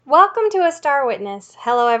Welcome to A Star Witness.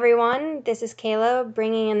 Hello everyone, this is Kayla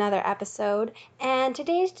bringing another episode, and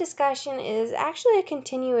today's discussion is actually a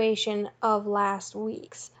continuation of last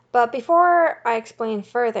week's. But before I explain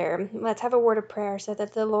further, let's have a word of prayer so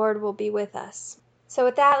that the Lord will be with us. So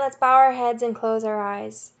with that, let's bow our heads and close our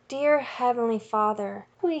eyes. Dear Heavenly Father,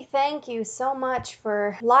 we thank you so much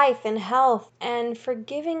for life and health and for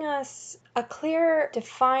giving us a clear,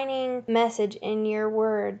 defining message in your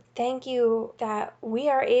word. Thank you that we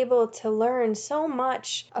are able to learn so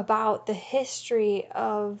much about the history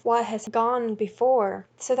of what has gone before,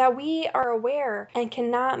 so that we are aware and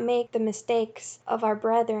cannot make the mistakes of our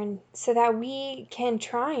brethren, so that we can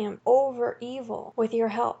triumph over evil with your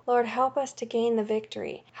help. Lord, help us to gain the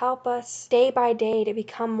victory. Help us day by day to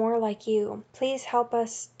become more like you. Please help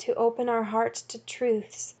us to open our hearts to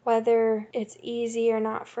truths, whether it's easy or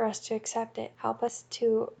not for us to accept it. Help us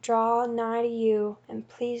to draw nigh to you, and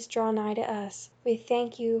please draw nigh to us. We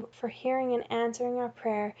thank you for hearing and answering our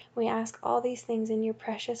prayer. We ask all these things in your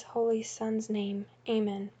precious holy Son's name.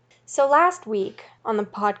 Amen. So last week on the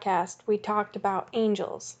podcast, we talked about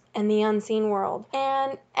angels and the unseen world.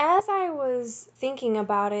 And as I was thinking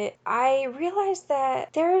about it, I realized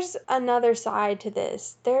that there's another side to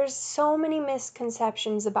this. There's so many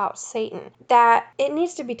misconceptions about Satan that it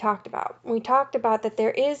needs to be talked about. We talked about that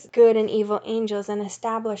there is good and evil angels and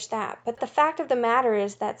established that. But the fact of the matter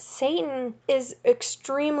is that Satan is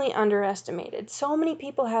extremely underestimated. So many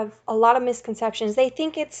people have a lot of misconceptions. They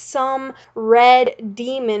think it's some red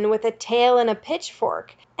demon with a tail and a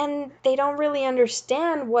pitchfork. And they don't really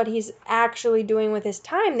understand what he's actually doing with his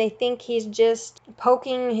time. They think he's just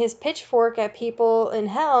poking his pitchfork at people in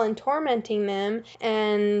hell and tormenting them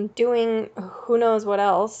and doing who knows what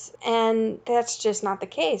else. And that's just not the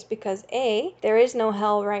case, because A, there is no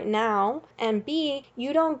hell right now, and B,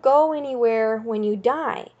 you don't go anywhere when you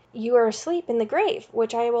die. You are asleep in the grave,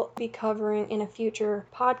 which I will be covering in a future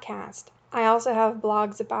podcast. I also have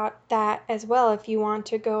blogs about that as well. If you want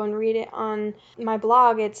to go and read it on my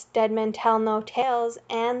blog, it's Dead Men Tell No Tales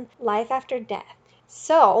and Life After Death.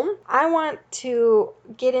 So I want to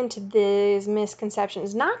get into these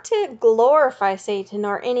misconceptions, not to glorify Satan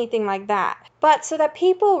or anything like that, but so that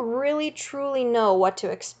people really truly know what to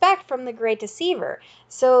expect from the great deceiver,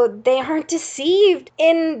 so they aren't deceived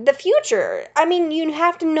in the future. I mean, you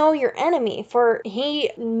have to know your enemy, for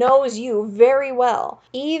he knows you very well.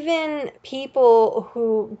 Even people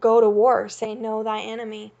who go to war say, know thy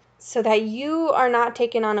enemy, so that you are not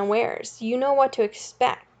taken unawares. You know what to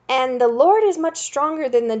expect. And the Lord is much stronger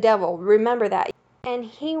than the devil. Remember that. And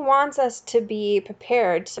he wants us to be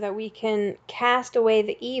prepared so that we can cast away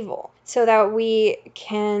the evil, so that we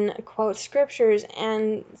can quote scriptures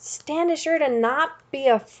and stand assured and not be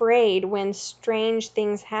afraid when strange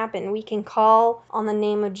things happen. We can call on the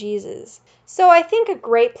name of Jesus. So I think a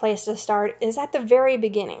great place to start is at the very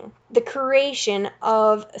beginning, the creation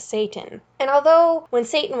of Satan. And although when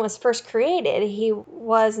Satan was first created, he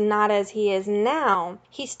was not as he is now,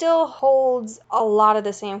 he still holds a lot of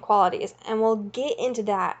the same qualities, and we'll get into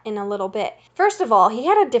that in a little bit. First of all, he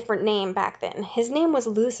had a different name back then. His name was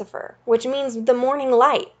Lucifer, which means the morning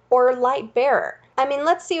light or light bearer. I mean,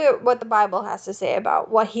 let's see what the Bible has to say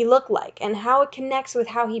about what he looked like and how it connects with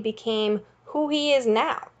how he became who he is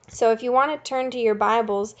now. So if you want to turn to your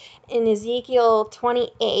Bibles, in Ezekiel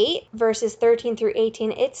 28, verses 13 through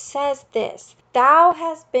 18, it says this: Thou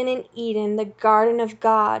hast been in Eden, the garden of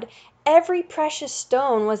God. Every precious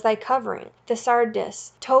stone was thy covering, the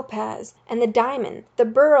sardius, topaz, and the diamond, the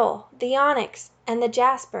beryl, the onyx, and the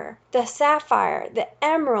jasper, the sapphire, the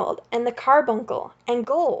emerald, and the carbuncle, and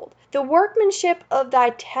gold. The workmanship of thy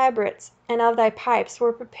tabrets and of thy pipes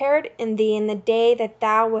were prepared in thee in the day that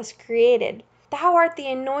thou wast created. Thou art the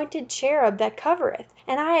anointed cherub that covereth,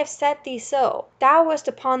 and I have set thee so. Thou wast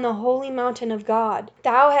upon the holy mountain of God.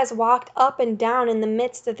 Thou hast walked up and down in the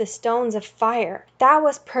midst of the stones of fire. Thou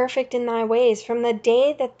wast perfect in thy ways from the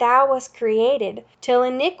day that thou wast created, till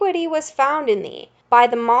iniquity was found in thee. By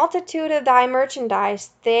the multitude of thy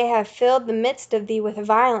merchandise they have filled the midst of thee with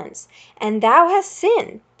violence, and thou hast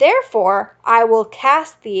sinned. Therefore I will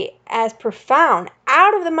cast thee as profound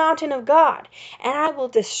out of the mountain of God, and I will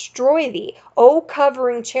destroy thee, O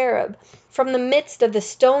covering cherub, from the midst of the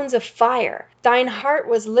stones of fire. Thine heart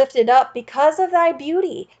was lifted up because of thy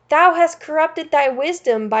beauty. Thou hast corrupted thy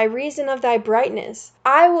wisdom by reason of thy brightness.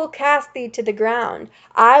 I will cast thee to the ground.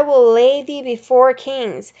 I will lay thee before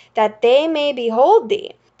kings, that they may behold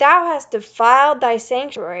thee. Thou hast defiled thy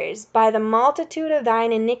sanctuaries by the multitude of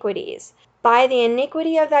thine iniquities, by the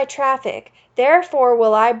iniquity of thy traffic. Therefore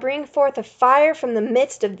will I bring forth a fire from the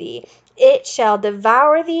midst of thee. it shall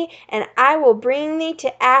devour thee, and I will bring thee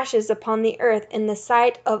to ashes upon the earth in the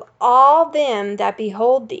sight of all them that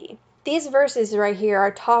behold thee. These verses right here are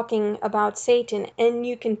talking about Satan, and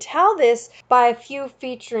you can tell this by a few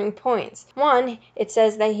featuring points. One, it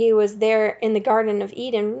says that he was there in the Garden of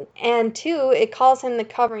Eden, and two, it calls him the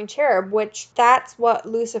covering cherub, which that's what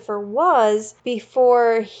Lucifer was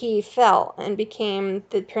before he fell and became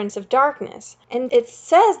the Prince of Darkness. And it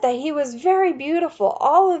says that he was very beautiful.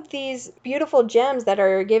 All of these beautiful gems that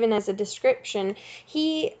are given as a description,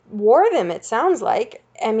 he wore them, it sounds like.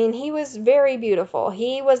 I mean, he was very beautiful.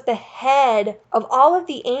 He was the head of all of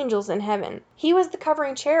the angels in heaven. He was the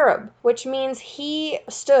covering cherub, which means he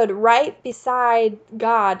stood right beside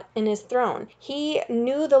God in his throne. He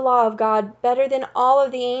knew the law of God better than all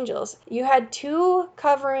of the angels. You had two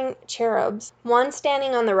covering cherubs, one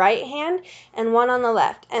standing on the right hand and one on the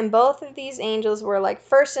left. And both of these angels were like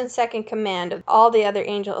first and second command of all the other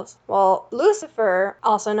angels. Well, Lucifer,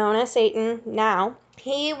 also known as Satan now,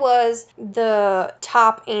 he was the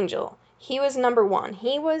top angel. He was number one.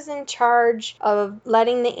 He was in charge of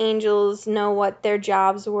letting the angels know what their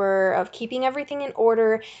jobs were, of keeping everything in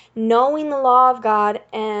order, knowing the law of God,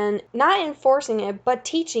 and not enforcing it, but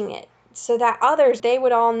teaching it, so that others, they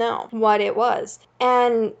would all know what it was.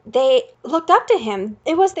 And they looked up to him.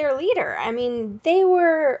 It was their leader. I mean, they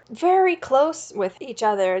were very close with each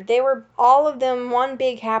other. They were, all of them, one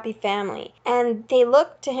big happy family. And they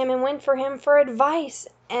looked to him and went for him for advice.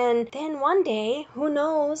 And then one day, who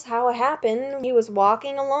knows how it happened, he was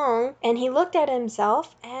walking along and he looked at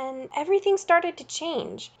himself and everything started to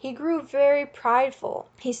change. He grew very prideful.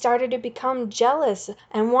 He started to become jealous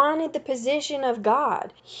and wanted the position of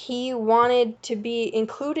God. He wanted to be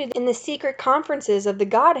included in the secret conferences of the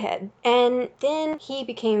Godhead. And then he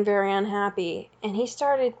became very unhappy and he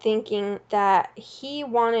started thinking that he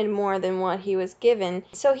wanted more than what he was given.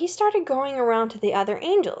 So he started going around to the other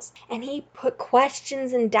angels and he put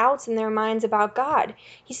questions and doubts in their minds about God.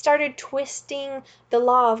 He started twisting the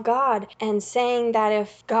law of God and saying that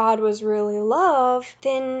if God was really love,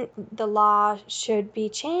 then the law should be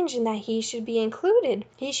changed and that he should be included.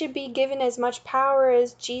 He should be given as much power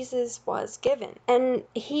as Jesus was given. And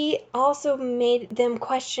he also made them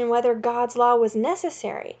question whether God's law was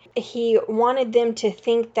necessary. He wanted them to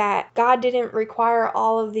think that God didn't require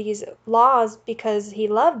all of these laws because he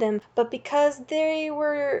loved them, but because they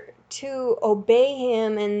were to obey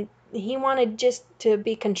him, and he wanted just to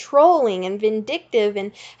be controlling and vindictive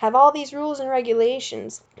and have all these rules and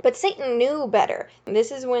regulations. But Satan knew better.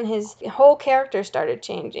 This is when his whole character started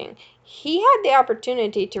changing. He had the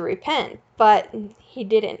opportunity to repent, but he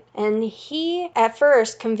didn't. And he, at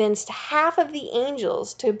first, convinced half of the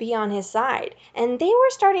angels to be on his side. And they were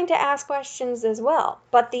starting to ask questions as well.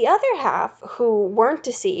 But the other half, who weren't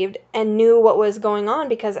deceived and knew what was going on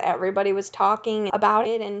because everybody was talking about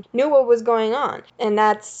it and knew what was going on. And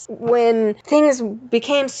that's when things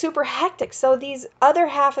became super hectic. So these other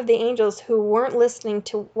half of the angels who weren't listening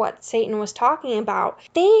to what Satan was talking about,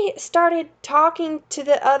 they started talking to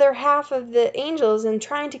the other half of the angels and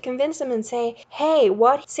trying to convince them and say, hey,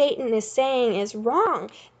 what Satan is saying is wrong.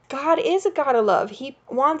 God is a God of love. He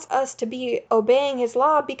wants us to be obeying his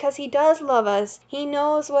law because he does love us. He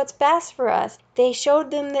knows what's best for us. They showed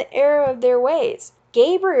them the error of their ways.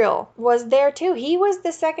 Gabriel was there too. He was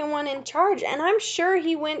the second one in charge, and I'm sure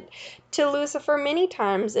he went to Lucifer many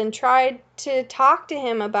times and tried to talk to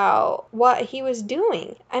him about what he was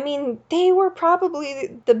doing. I mean, they were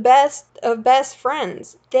probably the best of best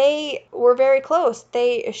friends. They were very close.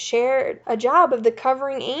 They shared a job of the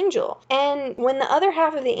covering angel. And when the other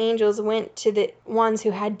half of the angels went to the ones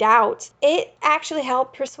who had doubts, it actually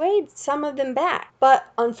helped persuade some of them back. But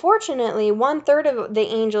unfortunately, 1/3 of the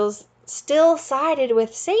angels still sided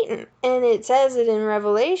with Satan. And it says it in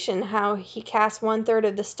Revelation how he cast 1/3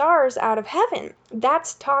 of the stars out of heaven.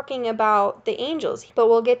 That's talking about the angels, but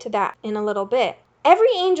we'll get to that in a little bit.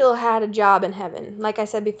 Every angel had a job in heaven, like I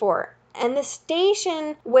said before. And the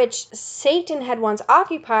station which Satan had once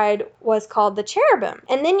occupied was called the cherubim.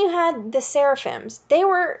 And then you had the seraphims. They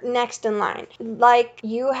were next in line. Like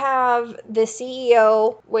you have the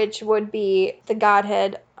CEO, which would be the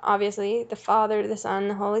Godhead, obviously, the Father, the Son,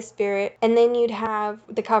 the Holy Spirit. And then you'd have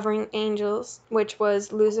the covering angels, which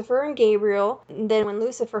was Lucifer and Gabriel. And then when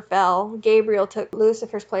Lucifer fell, Gabriel took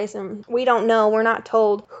Lucifer's place. And we don't know, we're not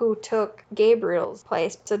told who took Gabriel's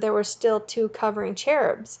place. So there were still two covering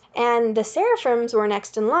cherubs. And the seraphims were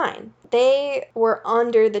next in line. They were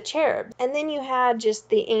under the cherub. And then you had just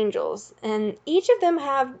the angels, and each of them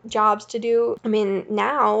have jobs to do. I mean,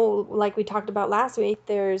 now, like we talked about last week,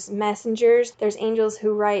 there's messengers, there's angels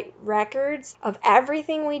who write records of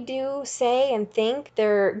everything we do, say, and think.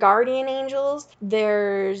 They're guardian angels.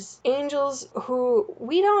 There's angels who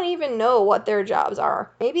we don't even know what their jobs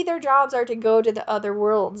are. Maybe their jobs are to go to the other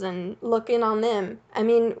worlds and look in on them. I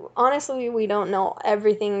mean, honestly, we don't know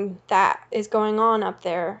everything that is going on up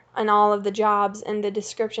there and all of the jobs and the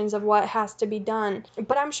descriptions of what has to be done.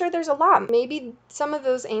 But I'm sure there's a lot. Maybe some of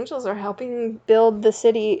those angels are helping build the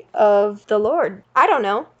city of the Lord. I don't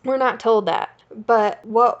know. We're not told that. But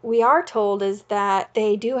what we are told is that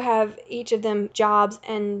they do have, each of them, jobs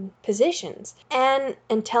and positions. And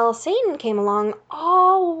until Satan came along,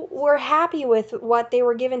 all were happy with what they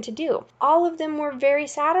were given to do. All of them were very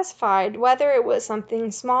satisfied, whether it was something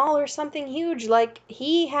small or something huge. Like,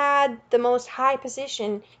 he had the most high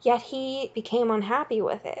position, yet he became unhappy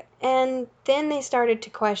with it. And then they started to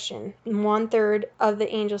question. 1/3 of the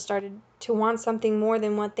angels started to want something more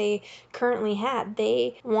than what they currently had.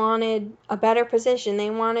 They wanted a better position.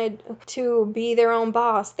 They wanted to be their own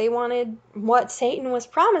boss. They wanted what Satan was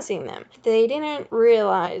promising them. They didn't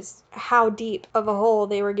realize how deep of a hole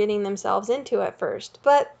they were getting themselves into at first.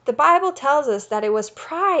 But the Bible tells us that it was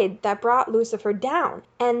pride that brought Lucifer down,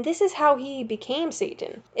 and this is how he became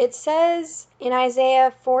Satan. It says in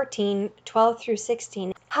Isaiah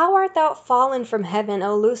 14:12-16, "How art thou fallen from heaven,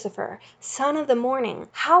 O Lucifer, son of the morning?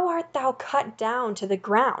 How art thou cut down to the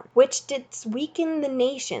ground, which didst weaken the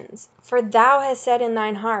nations? For thou hast said in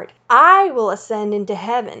thine heart, I will ascend into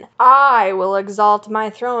heaven. I will exalt my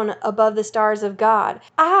throne above the stars of God.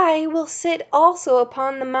 I will sit also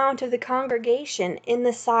upon the mount of the congregation in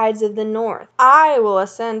the sides of the north. I will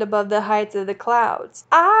ascend above the heights of the clouds.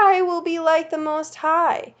 I will be like the Most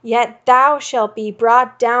High. Yet thou shalt be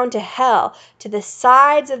brought down to hell, to the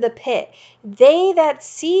sides of the pit. They that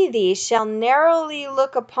see thee shall narrowly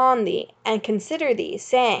look upon thee, and consider thee,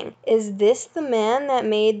 saying, Is this the man that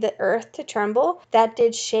made the earth to tremble, that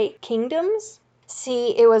did shake kingdoms?"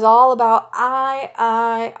 See, it was all about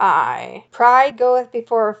I. Pride goeth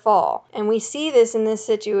before a fall. And we see this in this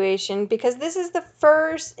situation because this is the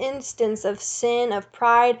first instance of sin, of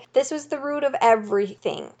pride. This was the root of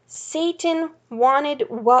everything. Satan wanted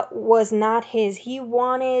what was not his. He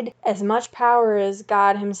wanted as much power as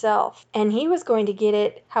God himself. And he was going to get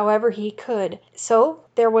it however he could. So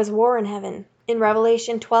there was war in heaven. In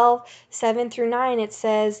Revelation 12:7-9, it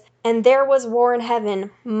says, "And there was war in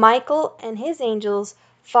heaven. Michael and his angels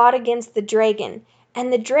fought against the dragon.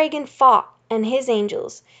 And the dragon fought, and his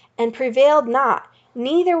angels, and prevailed not,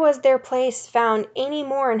 neither was their place found any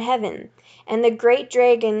more in heaven. And the great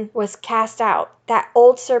dragon was cast out, that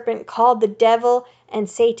old serpent called the devil and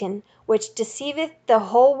Satan, which deceiveth the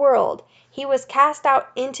whole world. He was cast out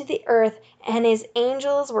into the earth, and his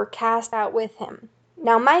angels were cast out with him."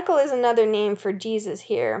 Now, Michael is another name for Jesus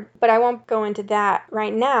here, but I won't go into that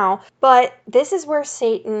right now. But this is where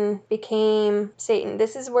Satan became Satan.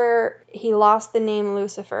 This is where he lost the name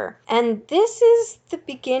Lucifer. And this is the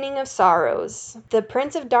beginning of sorrows. The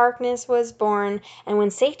Prince of Darkness was born, and when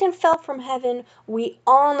Satan fell from heaven, we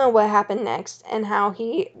all know what happened next and how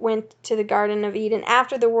he went to the Garden of Eden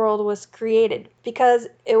after the world was created. Because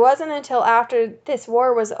it wasn't until after this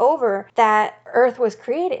war was over that earth was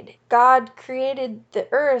created. God created the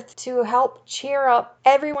earth to help cheer up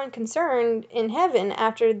everyone concerned in heaven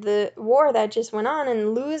after the war that just went on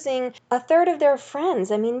and losing 1/3 of their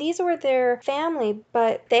friends. I mean, these were their family,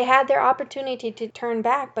 but they had their opportunity to turn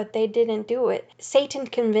back, but they didn't do it. Satan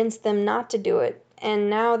convinced them not to do it.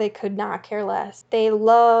 And now they could not care less. They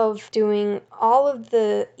love doing all of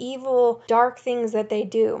the evil, dark things that they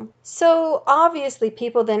do. So obviously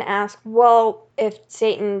people then ask, well, if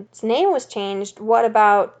Satan's name was changed, what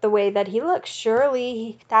about the way that he looks?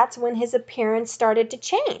 Surely that's when his appearance started to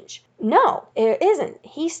change. No, it isn't.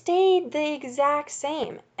 He stayed the exact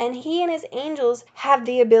same. And he and his angels have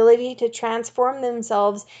the ability to transform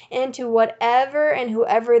themselves into whatever and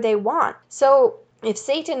whoever they want. So if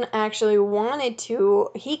Satan actually wanted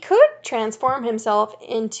to, he could transform himself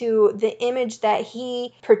into the image that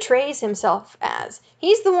he portrays himself as.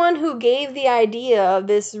 He's the one who gave the idea of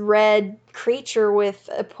this red creature with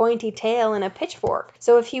a pointy tail and a pitchfork.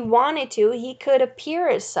 So if he wanted to, he could appear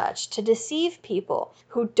as such to deceive people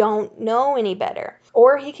who don't know any better.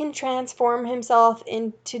 Or he can transform himself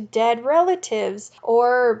into dead relatives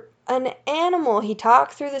or an animal. He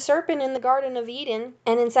talked through the serpent in the Garden of Eden.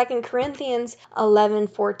 And in 2 Corinthians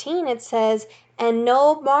 11:14 it says, "And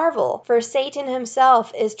no marvel, for Satan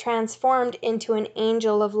himself is transformed into an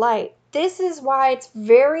angel of light." This is why it's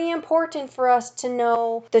very important for us to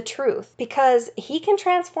know the truth, because he can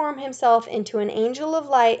transform himself into an angel of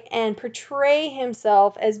light and portray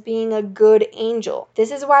himself as being a good angel.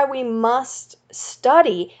 This is why we must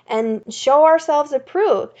study and show ourselves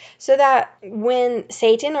approved, so that when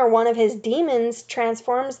Satan or one of his demons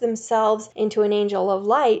transforms themselves into an angel of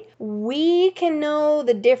light, we can know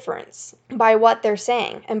the difference by what they're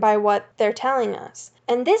saying and by what they're telling us.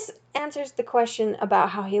 And this answers the question about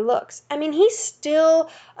how he looks. I mean, he's still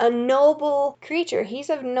a noble creature. He's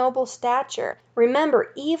of noble stature.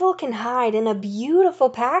 Remember, evil can hide in a beautiful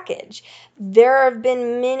package. There have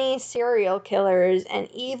been many serial killers and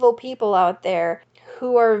evil people out there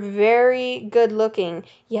who are very good looking,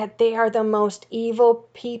 yet they are the most evil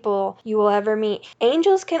people you will ever meet.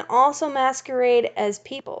 Angels can also masquerade as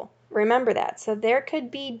people. Remember that. So there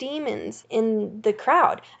could be demons in the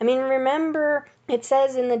crowd. I mean, remember, it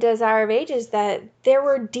says in the Desire of Ages that there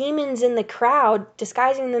were demons in the crowd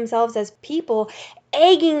disguising themselves as people,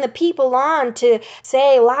 egging the people on to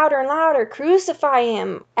say louder and louder, "Crucify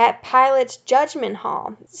him," at Pilate's judgment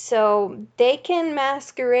hall. So they can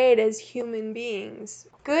masquerade as human beings.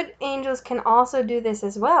 Good angels can also do this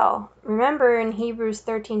as well. Remember in Hebrews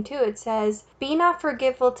 13:2 it says, "Be not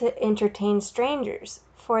forgetful to entertain strangers,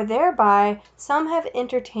 for thereby some have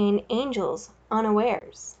entertained angels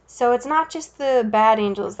unawares." So it's not just the bad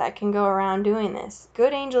angels that can go around doing this.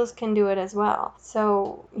 Good angels can do it as well.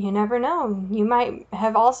 So you never know. You might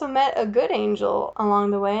have also met a good angel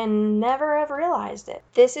along the way and never have realized it.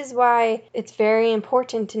 This is why it's very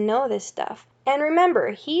important to know this stuff. And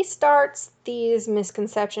remember, he starts these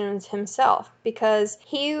misconceptions himself, because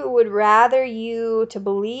he would rather you to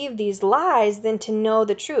believe these lies than to know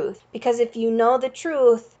the truth. Because if you know the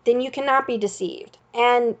truth, then you cannot be deceived.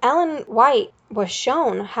 And Ellen White was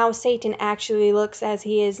shown how Satan actually looks as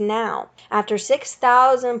he is now. After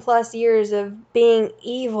 6,000 plus years of being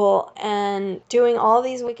evil and doing all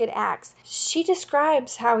these wicked acts, she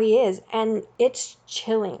describes how he is, and it's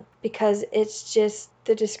chilling because it's just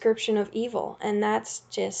the description of evil, and that's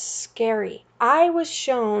just scary. I was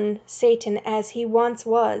shown Satan as he once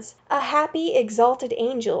was, a happy, exalted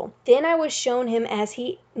angel. Then I was shown him as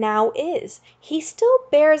he now is. He still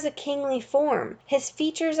bears a kingly form. His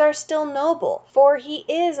features are still noble, for he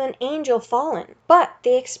is an angel fallen. But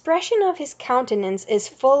the expression of his countenance is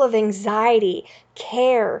full of anxiety,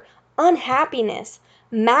 care, unhappiness,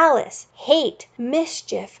 malice, hate,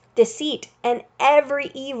 mischief, deceit, and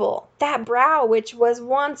every evil. That brow which was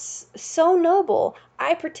once so noble,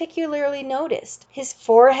 I particularly noticed. His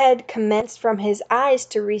forehead commenced from his eyes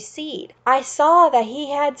to recede. I saw that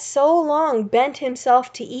he had so long bent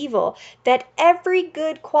himself to evil, that every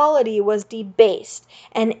good quality was debased,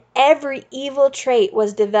 and every evil trait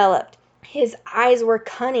was developed. His eyes were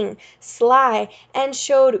cunning, sly, and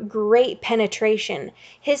showed great penetration.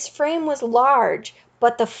 His frame was large,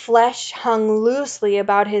 but the flesh hung loosely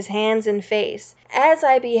about his hands and face. As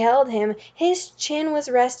I beheld him, his chin was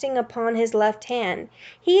resting upon his left hand.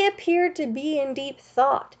 He appeared to be in deep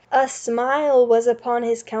thought. A smile was upon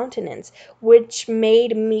his countenance, which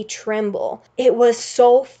made me tremble. It was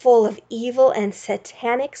so full of evil and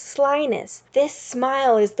satanic slyness. This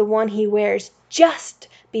smile is the one he wears just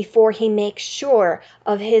before he makes sure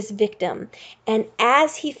of his victim. And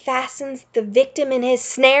as he fastens the victim in his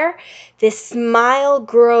snare, this smile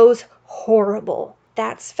grows horrible.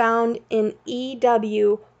 That's found in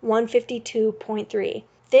EW 152.3.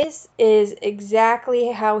 This is exactly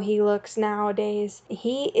how he looks nowadays.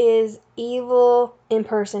 He is evil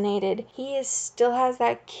impersonated. Still has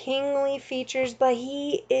that kingly features, but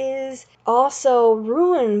he is also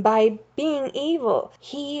ruined by being evil.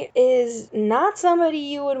 He is not somebody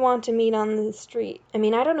you would want to meet on the street. I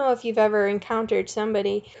mean, I don't know if you've ever encountered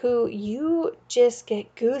somebody who you just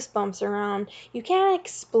get goosebumps around. You can't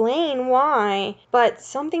explain why, but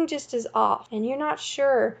something just is off and you're not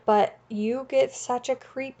sure, but you get such a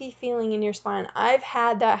creepy feeling in your spine. I've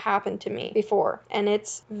had that happen to me before, and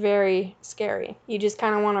it's very scary. You just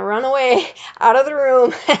kind of want to run away out of the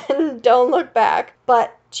room and don't look back.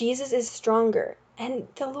 But Jesus is stronger. And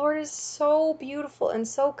the Lord is so beautiful and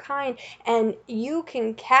so kind. And you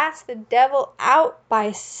can cast the devil out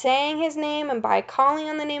by saying his name and by calling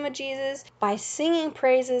on the name of Jesus, by singing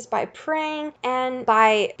praises, by praying, and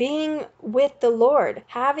by being with the Lord,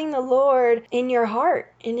 having the Lord in your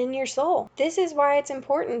heart and in your soul. This is why it's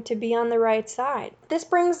important to be on the right side. This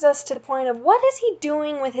brings us to the point of, what is he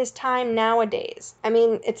doing with his time nowadays? I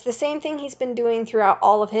mean, it's the same thing he's been doing throughout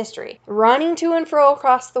all of history. Running to and fro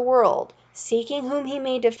across the world, seeking whom he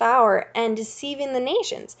may devour and deceiving the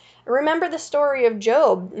nations. Remember the story of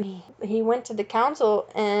Job. He went to the council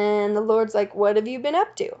and the Lord's like, what have you been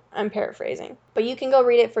up to? I'm paraphrasing. But you can go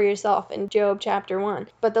read it for yourself in Job chapter 1.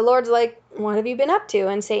 But the Lord's like, what have you been up to?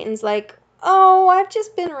 And Satan's like, oh, I've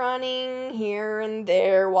just been running here and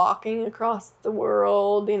there, walking across the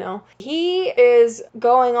world, He is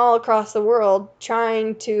going all across the world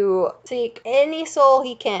trying to seek any soul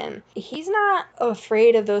he can. He's not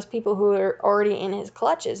afraid of those people who are already in his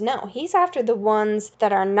clutches. No, he's after the ones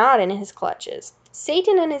that are not in his clutches.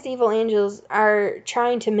 Satan and his evil angels are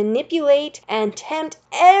trying to manipulate and tempt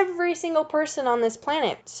every single person on this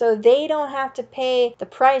planet so they don't have to pay the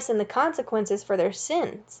price and the consequences for their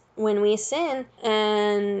sins. When we sin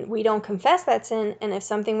and we don't confess that sin, and if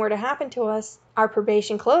something were to happen to us, our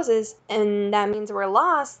probation closes, and that means we're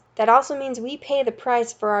lost, that also means we pay the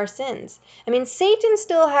price for our sins. I mean, Satan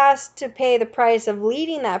still has to pay the price of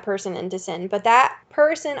leading that person into sin, but that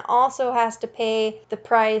person also has to pay the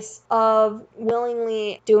price of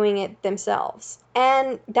willingly doing it themselves.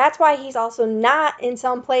 And that's why he's also not in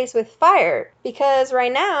some place with fire, because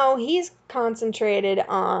right now he's concentrated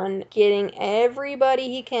on getting everybody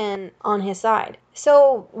he can on his side.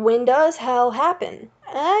 So when does hell happen?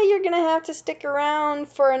 You're going to have to stick around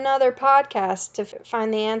for another podcast to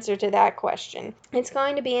find the answer to that question. It's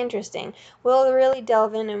going to be interesting. We'll really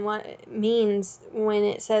delve in what it means when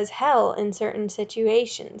it says hell in certain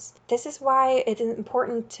situations. This is why it is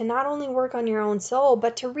important to not only work on your own soul,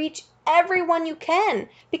 but to reach everyone you can,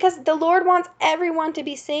 because the Lord wants everyone to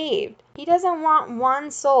be saved. He doesn't want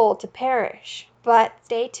one soul to perish. But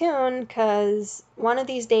stay tuned, because one of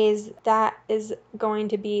these days that is going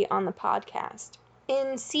to be on the podcast.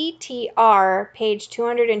 In CTR, page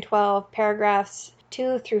 212, paragraphs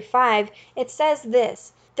 2 through 5, it says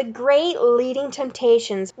this: the great leading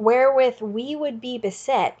temptations wherewith we would be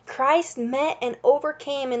beset, Christ met and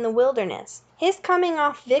overcame in the wilderness. His coming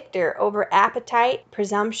off victor over appetite,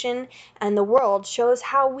 presumption, and the world shows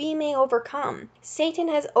how we may overcome. Satan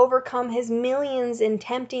has overcome his millions in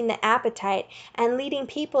tempting the appetite and leading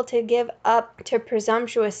people to give up to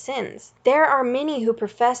presumptuous sins. There are many who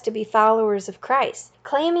profess to be followers of Christ,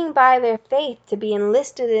 claiming by their faith to be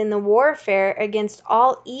enlisted in the warfare against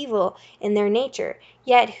all evil in their nature,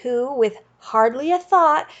 yet who, with hardly a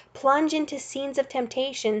thought, plunge into scenes of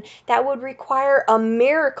temptation that would require a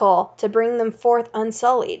miracle to bring them forth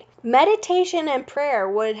unsullied. Meditation and prayer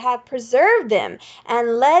would have preserved them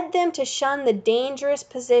and led them to shun the dangerous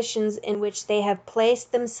positions in which they have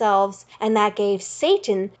placed themselves, and that gave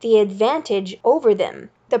Satan the advantage over them.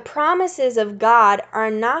 The promises of God are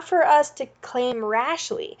not for us to claim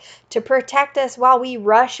rashly, to protect us while we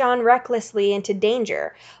rush on recklessly into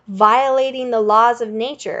danger, violating the laws of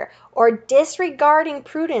nature, or disregarding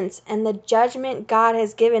prudence and the judgment God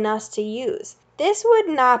has given us to use. This would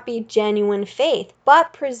not be genuine faith,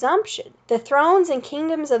 but presumption. The thrones and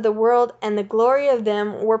kingdoms of the world and the glory of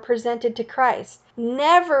them were presented to Christ.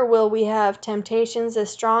 Never will we have temptations as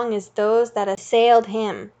strong as those that assailed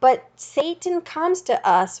him. But Satan comes to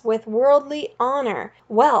us with worldly honor,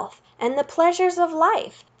 wealth, and the pleasures of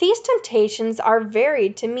life. These temptations are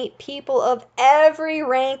varied to meet people of every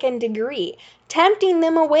rank and degree, tempting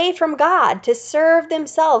them away from God to serve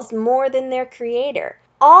themselves more than their Creator.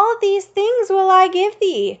 All these things will I give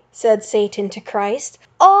thee, said Satan to Christ.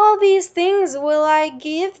 All these things will I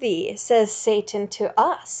give thee, says Satan to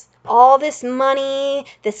us. All this money,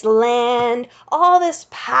 this land, all this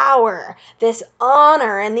power, this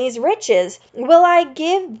honor, and these riches will I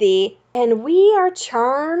give thee, and we are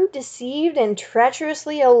charmed, deceived, and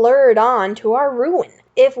treacherously allured on to our ruin.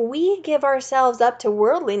 If we give ourselves up to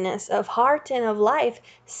worldliness of heart and of life,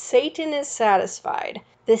 Satan is satisfied.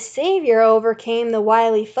 The Savior overcame the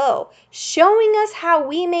wily foe, showing us how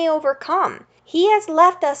we may overcome. He has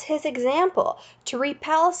left us his example to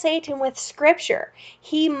repel Satan with Scripture.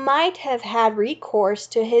 He might have had recourse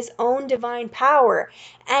to his own divine power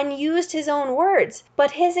and used his own words,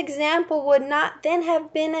 but his example would not then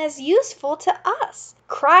have been as useful to us.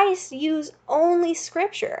 Christ used only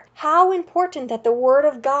Scripture. How important that the Word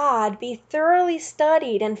of God be thoroughly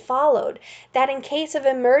studied and followed, that in case of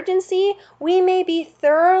emergency we may be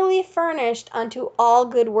thoroughly furnished unto all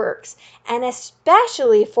good works, and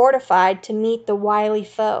especially fortified to meet the wily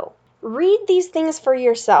foe. Read these things for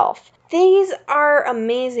yourself. These are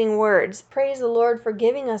amazing words. Praise the Lord for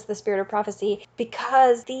giving us the spirit of prophecy,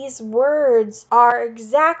 because these words are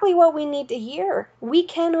exactly what we need to hear. We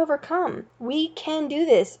can overcome. We can do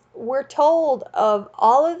this. we're told of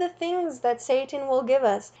all of the things that Satan will give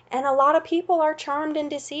us, and a lot of people are charmed and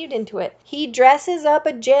deceived into it. He dresses up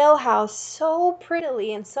a jailhouse so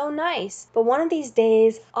prettily and so nice, but one of these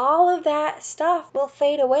days, all of that stuff will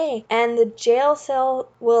fade away, and the jail cell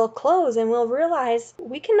will close, and we'll realize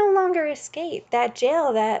we can no longer escape that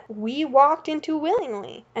jail that we walked into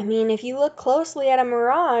willingly. I mean, if you look closely at a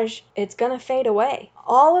mirage, it's gonna fade away.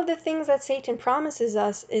 All of the things that Satan promises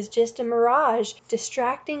us is just a mirage,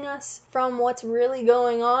 distracting us from what's really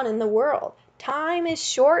going on in the world. Time is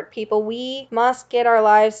short, people. We must get our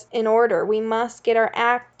lives in order. We must get our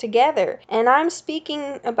act together. And I'm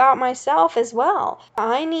speaking about myself as well.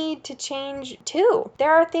 I need to change too.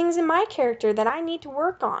 There are things in my character that I need to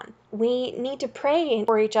work on. We need to pray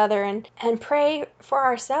for each other and pray for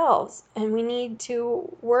ourselves. And we need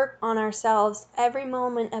to work on ourselves every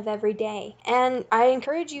moment of every day. And I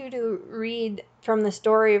encourage you to read from the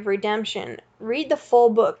story of redemption. Read the full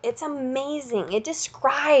book. It's amazing. It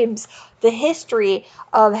describes the history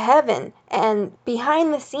of heaven and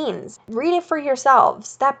behind the scenes. Read it for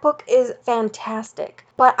yourselves. That book is fantastic.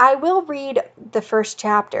 But I will read the first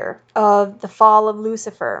chapter of The Fall of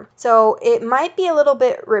Lucifer. So it might be a little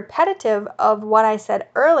bit repetitive of what I said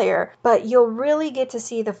earlier, but you'll really get to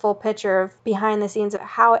see the full picture of behind the scenes of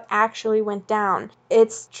how it actually went down.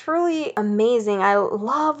 It's truly amazing. I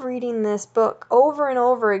love reading this book over and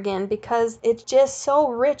over again because it's just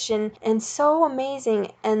so rich and so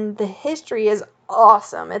amazing, and the history is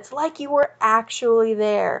awesome. It's like you were actually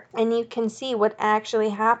there and you can see what actually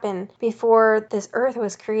happened before this earth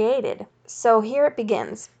was created. So here it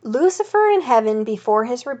begins. Lucifer in heaven before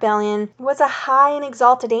his rebellion was a high and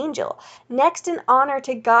exalted angel, next in honor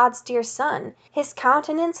to God's dear Son. His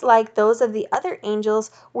countenance, like those of the other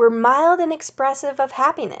angels, were mild and expressive of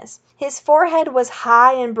happiness. His forehead was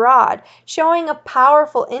high and broad, showing a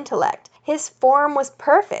powerful intellect. His form was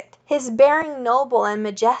perfect, his bearing noble and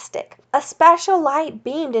majestic. A special light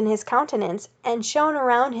beamed in his countenance, and shone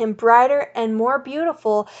around him brighter and more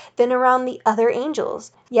beautiful than around the other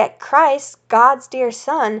angels. Yet Christ, God's dear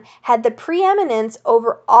Son, had the preeminence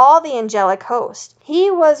over all the angelic host.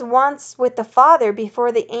 He was once with the Father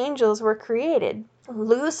before the angels were created.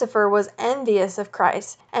 Lucifer was envious of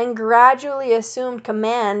Christ, and gradually assumed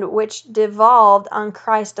command which devolved on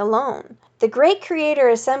Christ alone. The great Creator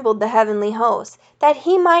assembled the heavenly hosts, that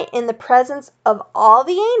he might in the presence of all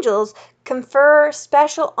the angels confer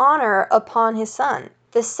special honor upon his Son.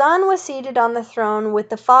 The Son was seated on the throne with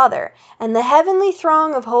the Father, and the heavenly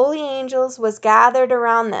throng of holy angels was gathered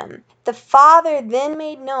around them. The Father then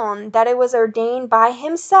made known that it was ordained by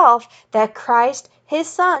himself that Christ, his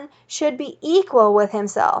Son, should be equal with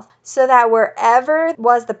himself, so that wherever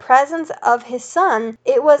was the presence of his Son,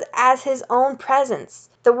 it was as his own presence.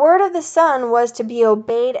 The word of the Son was to be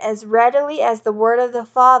obeyed as readily as the word of the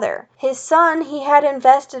Father. His Son he had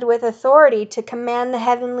invested with authority to command the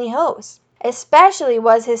heavenly hosts. Especially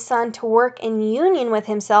was his Son to work in union with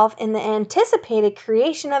himself in the anticipated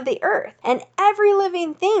creation of the earth, and every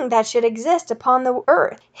living thing that should exist upon the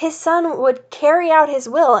earth. His Son would carry out his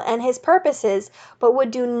will and his purposes, but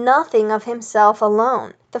would do nothing of himself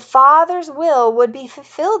alone. The Father's will would be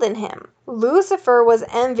fulfilled in him. Lucifer was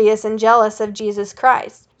envious and jealous of Jesus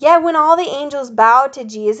Christ. Yet when all the angels bowed to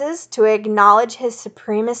Jesus to acknowledge his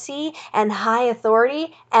supremacy and high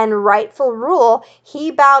authority and rightful rule, he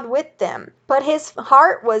bowed with them. But his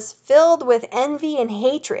heart was filled with envy and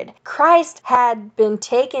hatred. Christ had been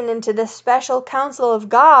taken into the special counsel of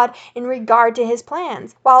God in regard to his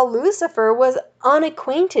plans, while Lucifer was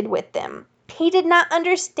unacquainted with them. He did not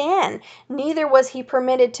understand, neither was he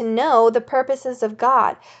permitted to know the purposes of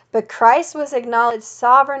God. But Christ was acknowledged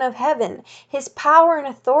sovereign of heaven, his power and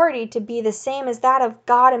authority to be the same as that of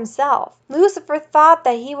God himself. Lucifer thought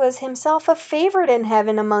that he was himself a favorite in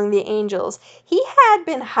heaven among the angels. He had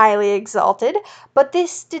been highly exalted, but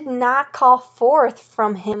this did not call forth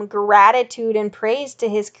from him gratitude and praise to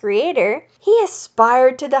his Creator. He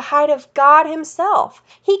aspired to the height of God himself.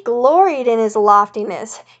 He gloried in his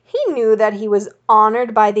loftiness. He knew that he was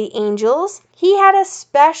honored by the angels. He had a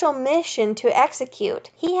special mission to execute.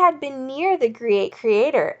 He had been near the great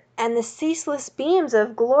Creator, and the ceaseless beams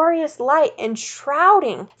of glorious light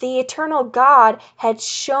enshrouding the eternal God had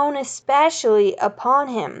shone especially upon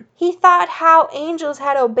him. He thought how angels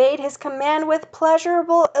had obeyed his command with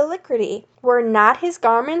pleasurable alacrity. Were not his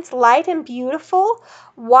garments light and beautiful?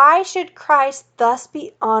 Why should Christ thus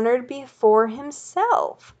be honored before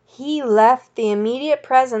himself? He left the immediate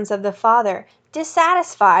presence of the Father,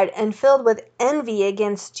 dissatisfied and filled with envy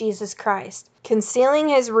against Jesus Christ. Concealing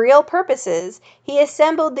his real purposes, he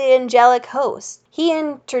assembled the angelic hosts. He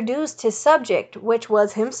introduced his subject, which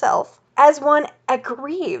was himself. as one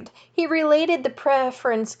aggrieved. He related the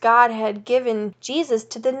preference God had given Jesus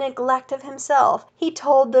to the neglect of himself. He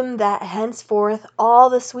told them that henceforth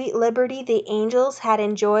all the sweet liberty the angels had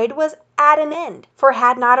enjoyed was at an end. For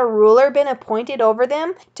had not a ruler been appointed over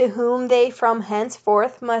them, to whom they from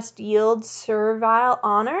henceforth must yield servile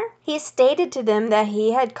honor? He stated to them that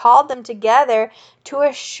he had called them together to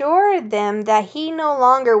assure them that he no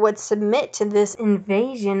longer would submit to this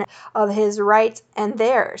invasion of his rights and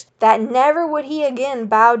theirs, that never would he again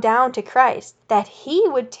bow down to Christ, that he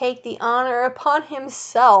would take the honor upon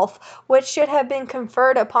himself which should have been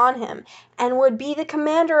conferred upon him, and would be the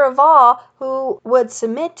commander of all who would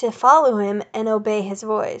submit to follow him and obey his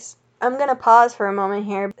voice. I'm going to pause for a moment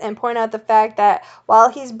here and point out the fact that while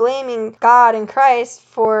he's blaming God and Christ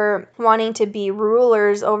for wanting to be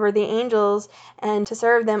rulers over the angels and to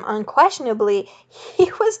serve them unquestionably, he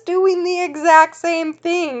was doing the exact same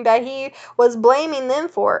thing that he was blaming them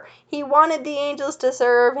for. He wanted the angels to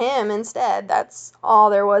serve him instead. That's all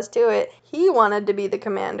there was to it. He wanted to be the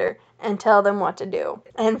commander and tell them what to do,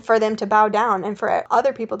 and for them to bow down, and for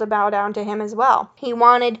other people to bow down to him as well. He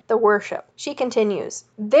wanted the worship. She continues,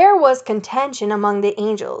 there was contention among the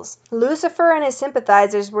angels. Lucifer and his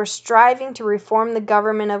sympathizers were striving to reform the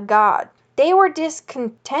government of God. They were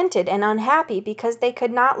discontented and unhappy because they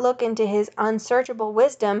could not look into his unsearchable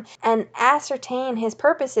wisdom and ascertain his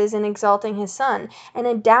purposes in exalting his Son and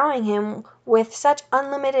endowing him with such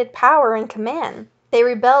unlimited power and command. They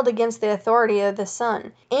rebelled against the authority of the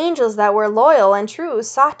Son. Angels that were loyal and true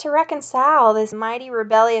sought to reconcile this mighty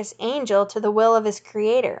rebellious angel to the will of his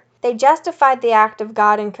Creator. They justified the act of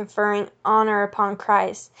God in conferring honor upon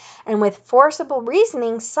Christ, and with forcible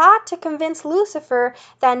reasoning sought to convince Lucifer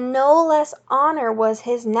that no less honor was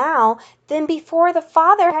his now than before the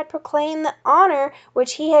Father had proclaimed the honor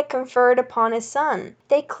which he had conferred upon his Son.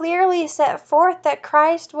 They clearly set forth that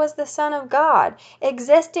Christ was the Son of God,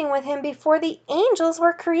 existing with him before the angels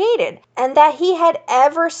were created, and that he had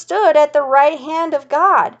ever stood at the right hand of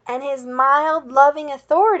God, and his mild, loving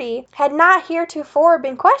authority had not heretofore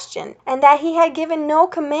been questioned, and that he had given no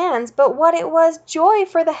commands but what it was joy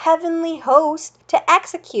for the heavenly host to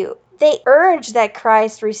execute. They urged that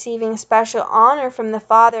Christ receiving special honor from the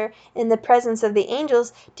Father in the presence of the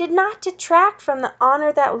angels did not detract from the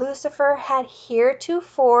honor that Lucifer had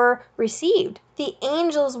heretofore received. The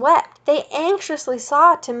angels wept. They anxiously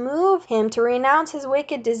sought to move him to renounce his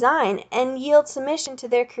wicked design and yield submission to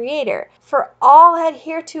their Creator, for all had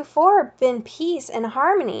heretofore been peace and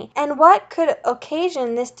harmony. And what could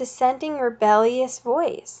occasion this dissenting rebellious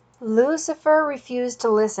voice? Lucifer refused to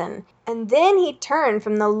listen, and then he turned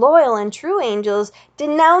from the loyal and true angels,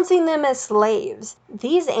 denouncing them as slaves.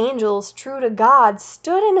 These angels, true to God,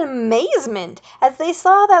 stood in amazement as they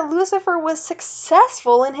saw that Lucifer was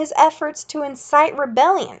successful in his efforts to incite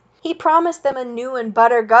rebellion. He promised them a new and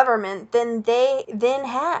better government than they then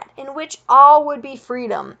had, in which all would be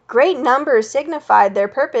freedom. Great numbers signified their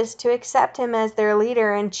purpose to accept him as their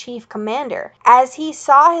leader and chief commander. As he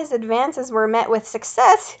saw his advances were met with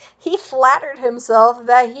success, he flattered himself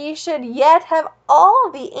that he should yet have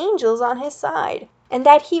all the angels on his side, and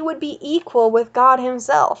that he would be equal with God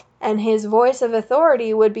himself, and his voice of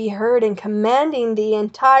authority would be heard in commanding the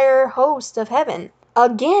entire host of heaven.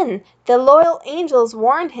 Again, the loyal angels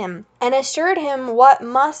warned him and assured him what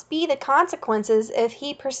must be the consequences if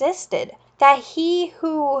he persisted. That he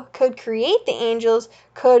who could create the angels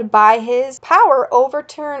could by his power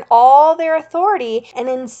overturn all their authority and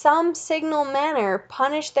in some signal manner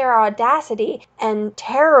punish their audacity and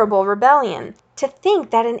terrible rebellion. To think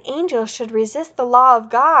that an angel should resist the law of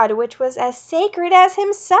God, which was as sacred as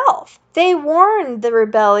himself! They warned the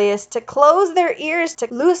rebellious to close their ears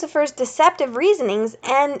to Lucifer's deceptive reasonings,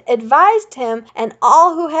 and advised him and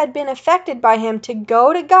all who had been affected by him to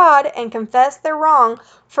go to God and confess their wrong,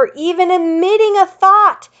 for even admitting a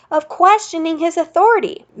thought of questioning his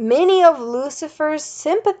authority. Many of Lucifer's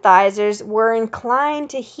sympathizers were inclined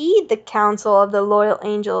to heed the counsel of the loyal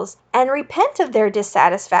angels and repent of their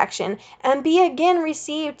dissatisfaction and be again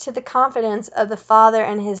received to the confidence of the Father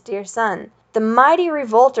and his dear Son. The mighty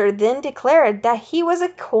revolter then declared that he was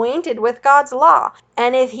acquainted with God's law,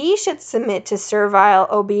 and if he should submit to servile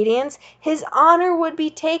obedience, his honor would be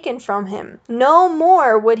taken from him. No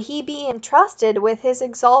more would he be entrusted with his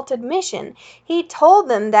exalted mission. He told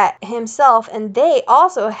them that himself and they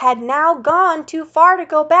also had now gone too far to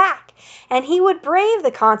go back, and he would brave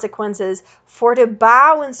the consequences, for to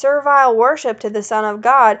bow in servile worship to the Son of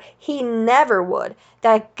God he never would,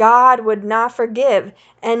 that God would not forgive,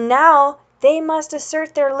 and now they must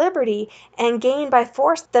assert their liberty and gain by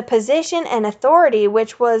force the position and authority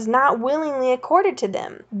which was not willingly accorded to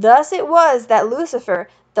them. Thus it was that Lucifer,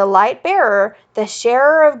 the light bearer, the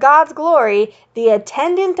sharer of God's glory, the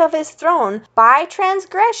attendant of his throne, by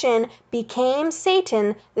transgression became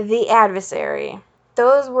Satan the adversary.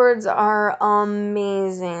 Those words are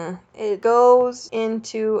amazing. It goes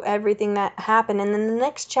into everything that happened. And then the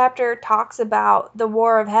next chapter talks about the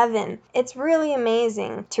war of heaven. It's really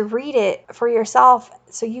amazing to read it for yourself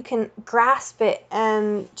so you can grasp it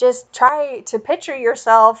and just try to picture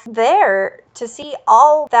yourself there to see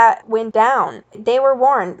all that went down. They were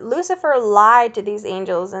warned. Lucifer lied to these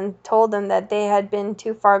angels and told them that they had been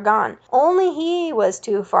too far gone. Only he was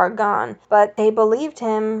too far gone, but they believed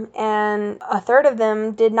him, and a third of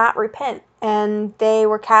them did not repent, and they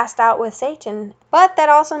were cast out with Satan. But that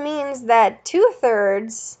also means that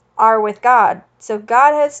 2/3 are with God. So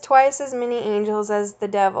God has twice as many angels as the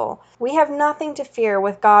devil. We have nothing to fear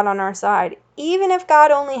with God on our side. Even if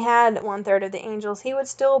God only had 1/3 of the angels, he would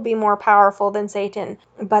still be more powerful than Satan.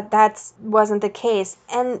 But that wasn't the case.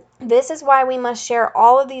 And this is why we must share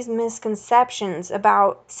all of these misconceptions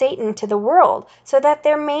about Satan to the world, so that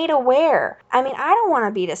they're made aware. I mean, I don't want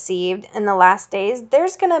to be deceived in the last days.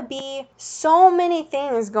 There's going to be so many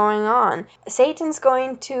things going on. Satan's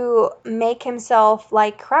going to make himself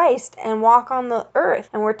like Christ and walk on the earth.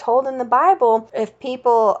 And we're told in the Bible, if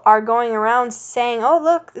people are going around saying, oh,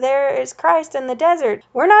 look, there is Christ in the desert,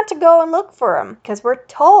 we're not to go and look for him, because we're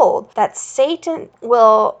told that Satan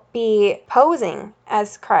will be posing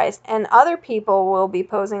as Christ and other people will be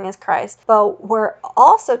posing as Christ. But we're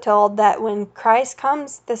also told that when Christ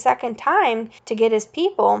comes the second time to get his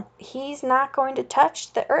people, he's not going to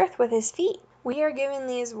touch the earth with his feet. We are given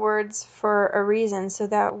these words for a reason, so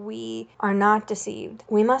that we are not deceived.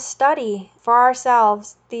 We must study for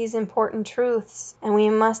ourselves these important truths, and we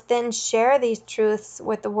must then share these truths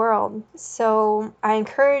with the world. So I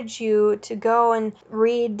encourage you to go and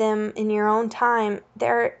read them in your own time.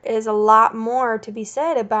 There is a lot more to be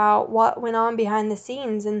said about what went on behind the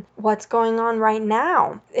scenes and what's going on right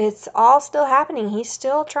now. It's all still happening. He's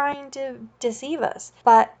still trying to deceive us.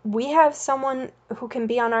 But we have someone who can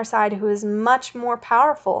be on our side, who is much more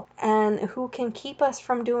powerful and who can keep us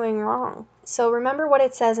from doing wrong. So remember what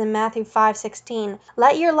it says in Matthew 5:16.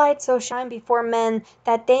 Let your light so shine before men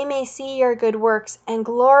that they may see your good works and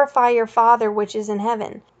glorify your Father which is in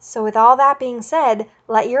heaven. So with all that being said,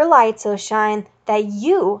 let your light so shine that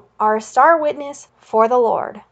you are a star witness for the Lord.